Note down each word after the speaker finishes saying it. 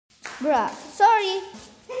Bruh, sorry.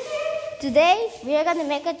 Today we are gonna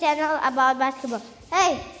make a channel about basketball.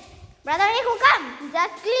 Hey, brother Nico, come.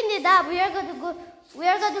 Just clean it up. We are going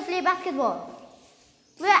to play basketball.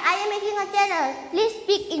 I am making a channel. Please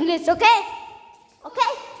speak English, okay?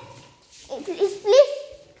 Okay? Please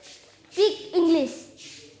speak English.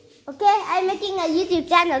 Okay? I am making a YouTube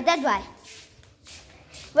channel. That's why.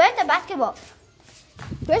 Where's the basketball?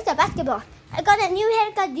 Where's the basketball? I got a new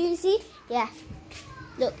haircut. Do you see? Yeah.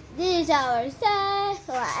 Look, this is our style.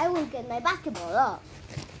 So I will get my basketball. Oh.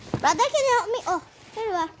 Brother, can you help me? Oh, here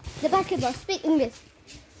you are. The basketball. Speak English.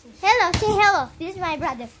 Hello, say hello. This is my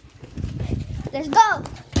brother. Let's go.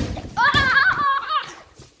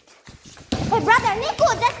 Hey, brother Nico,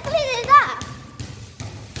 just clean it up.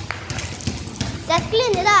 Just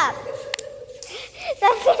clean it up.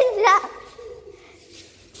 Just clean it up.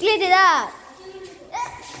 Clean it up.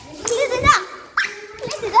 Clean it up.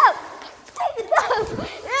 Clean it up. Clean it up.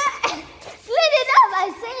 Clean it up. I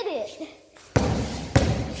said it.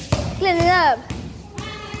 Clean it up.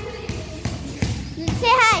 Say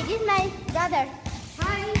hi. This is my brother.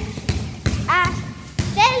 Hi.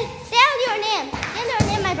 Tell your name. Tell your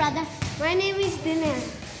name, my brother. My name is Dinesh.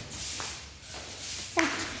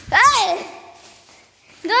 Hey!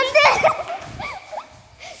 Don't do it.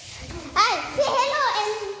 Hi. Say hello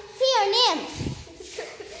and say your name.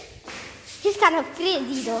 He's kind of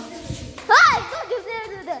crazy though. Hi! Don't do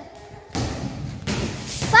that.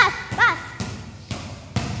 Pass. Pass.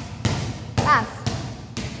 Pass.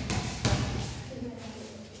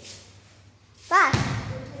 Pass.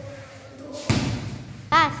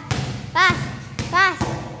 Pass. Pass. Pass.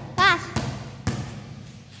 Pass.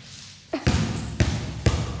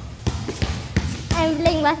 I'm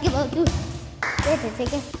playing basketball too. Wait a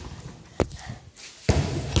second.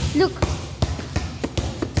 Look.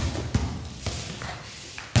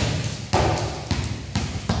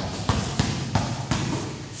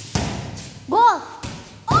 Goal.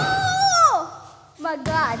 Oh my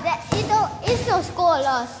God. That it's so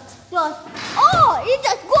close. Oh, it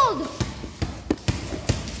just gold.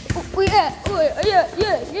 Oh,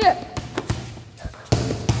 yeah.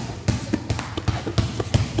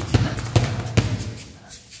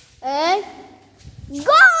 And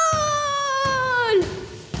goal!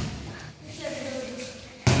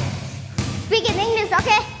 Speak in English,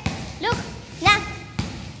 okay? Look, now.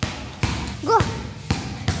 Go.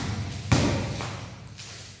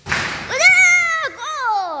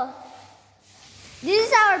 Go! This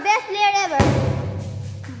is our best player ever.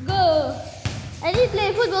 Go. I did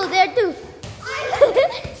play football there too.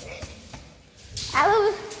 I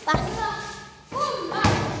will pass.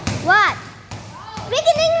 What? Speak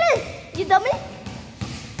in English, you dummy.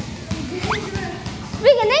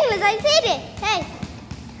 Speak in English, I said it. Hey,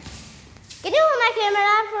 can you hold my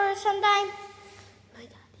camera for some time?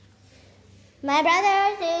 My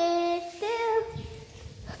brother is still.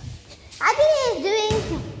 I think he's doing.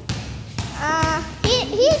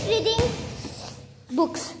 He's reading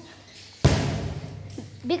books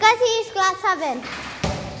because he is class 7.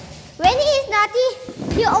 When he is naughty,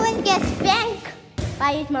 he always gets spanked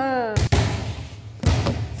by his mom.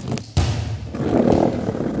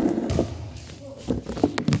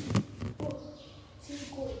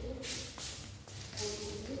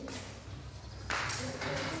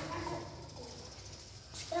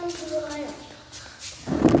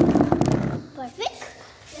 Perfect.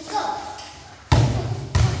 Let's go.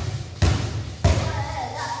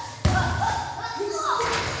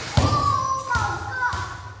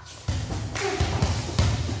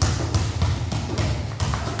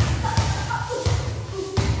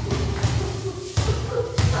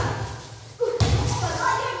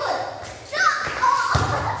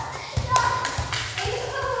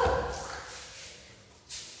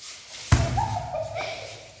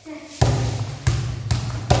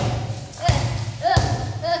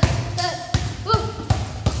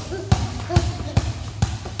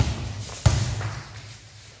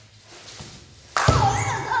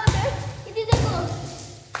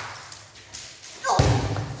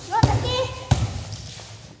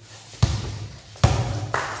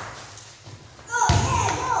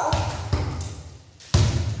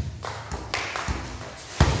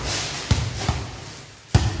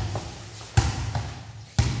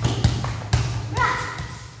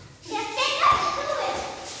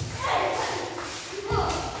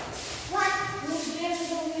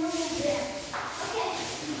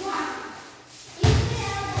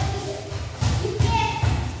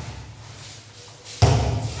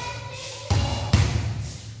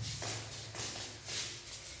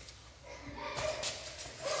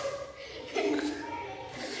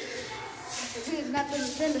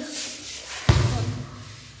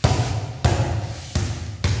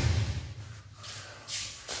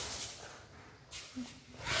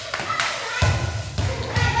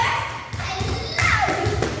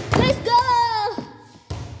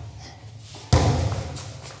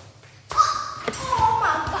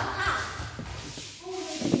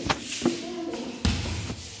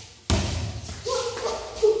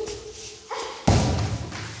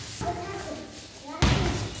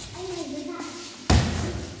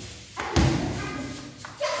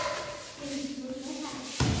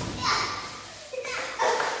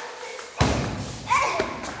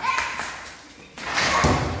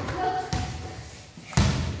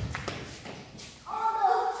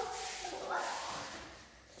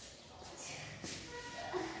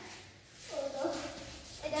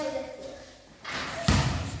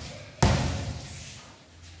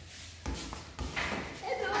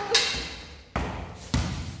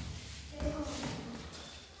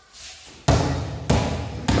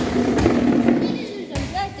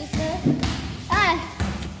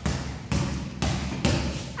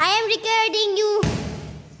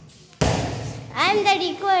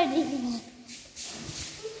 already.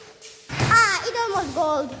 Ah, it almost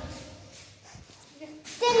gold.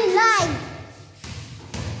 Still in line.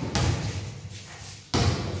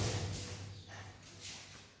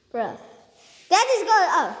 Bruh. That is gold.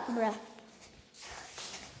 Oh, bruh.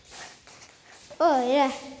 Oh,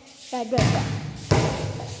 yeah. Right.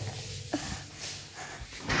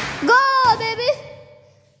 Go, baby.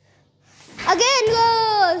 Again,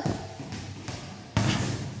 goal.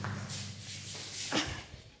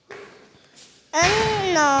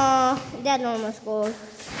 And no, that almost goal.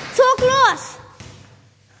 So close.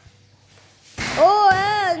 Oh,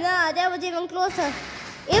 no, that was even closer.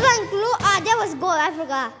 Even close. Ah, that was goal. I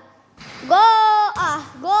forgot.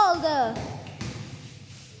 Goal there.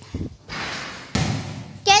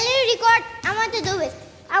 Can you record? I want to do it.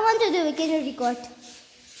 Can you record?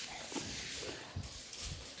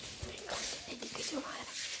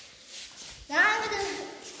 Now I'm going to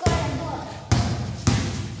score a goal.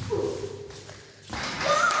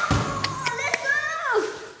 Oh, let's go!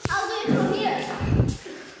 I'll do it from here.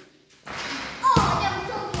 Oh, that was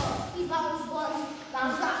so close. He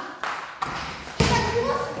bounced up. Is that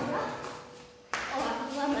close? Oh, I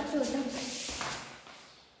forgot my shoes.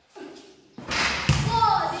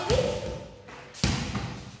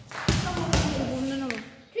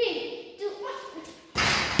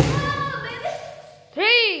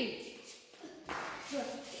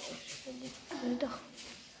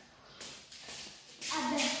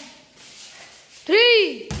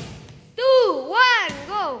 Three, two, one,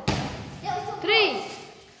 go. 3,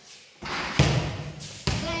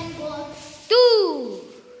 2,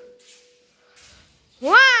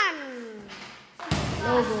 1.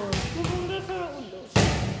 No goal.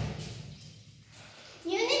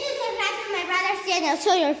 You need to subscribe to my brother's channel.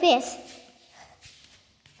 Show your face.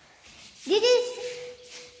 This is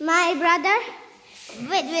my brother.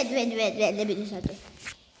 Wait. Let me do something.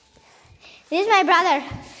 This is my brother.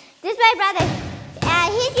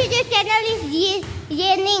 His YouTube channel is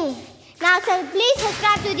Yening. Now, so please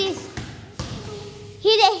subscribe to this.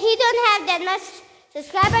 He don't have that much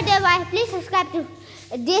subscriber. That's why please subscribe to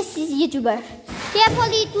this YouTuber. He have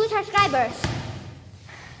only 2 subscribers.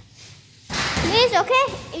 Please, okay?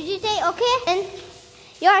 If you say okay, then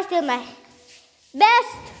you are still my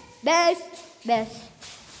best.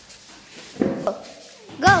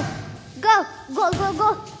 Go.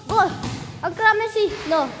 Ankramishi.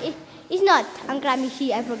 No, it's not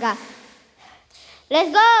Ankramishi. I forgot.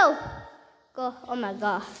 Let's go. Go. Oh my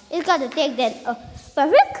God. It's got to take that. Oh,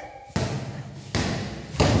 perfect.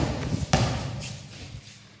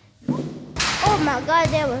 Oh my God,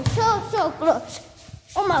 they were so close.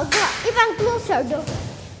 Oh my God, even closer though.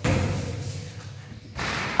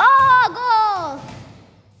 Oh, goal.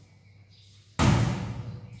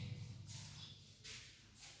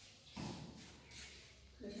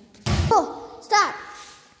 Oh, start.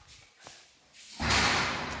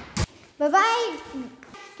 Bye-bye.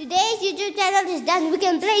 Today's YouTube channel is done. We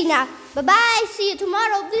can play now. Bye-bye. See you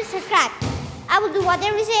tomorrow. Please subscribe. I will do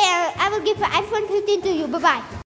whatever you say. I will give an iPhone 15 to you. Bye-bye.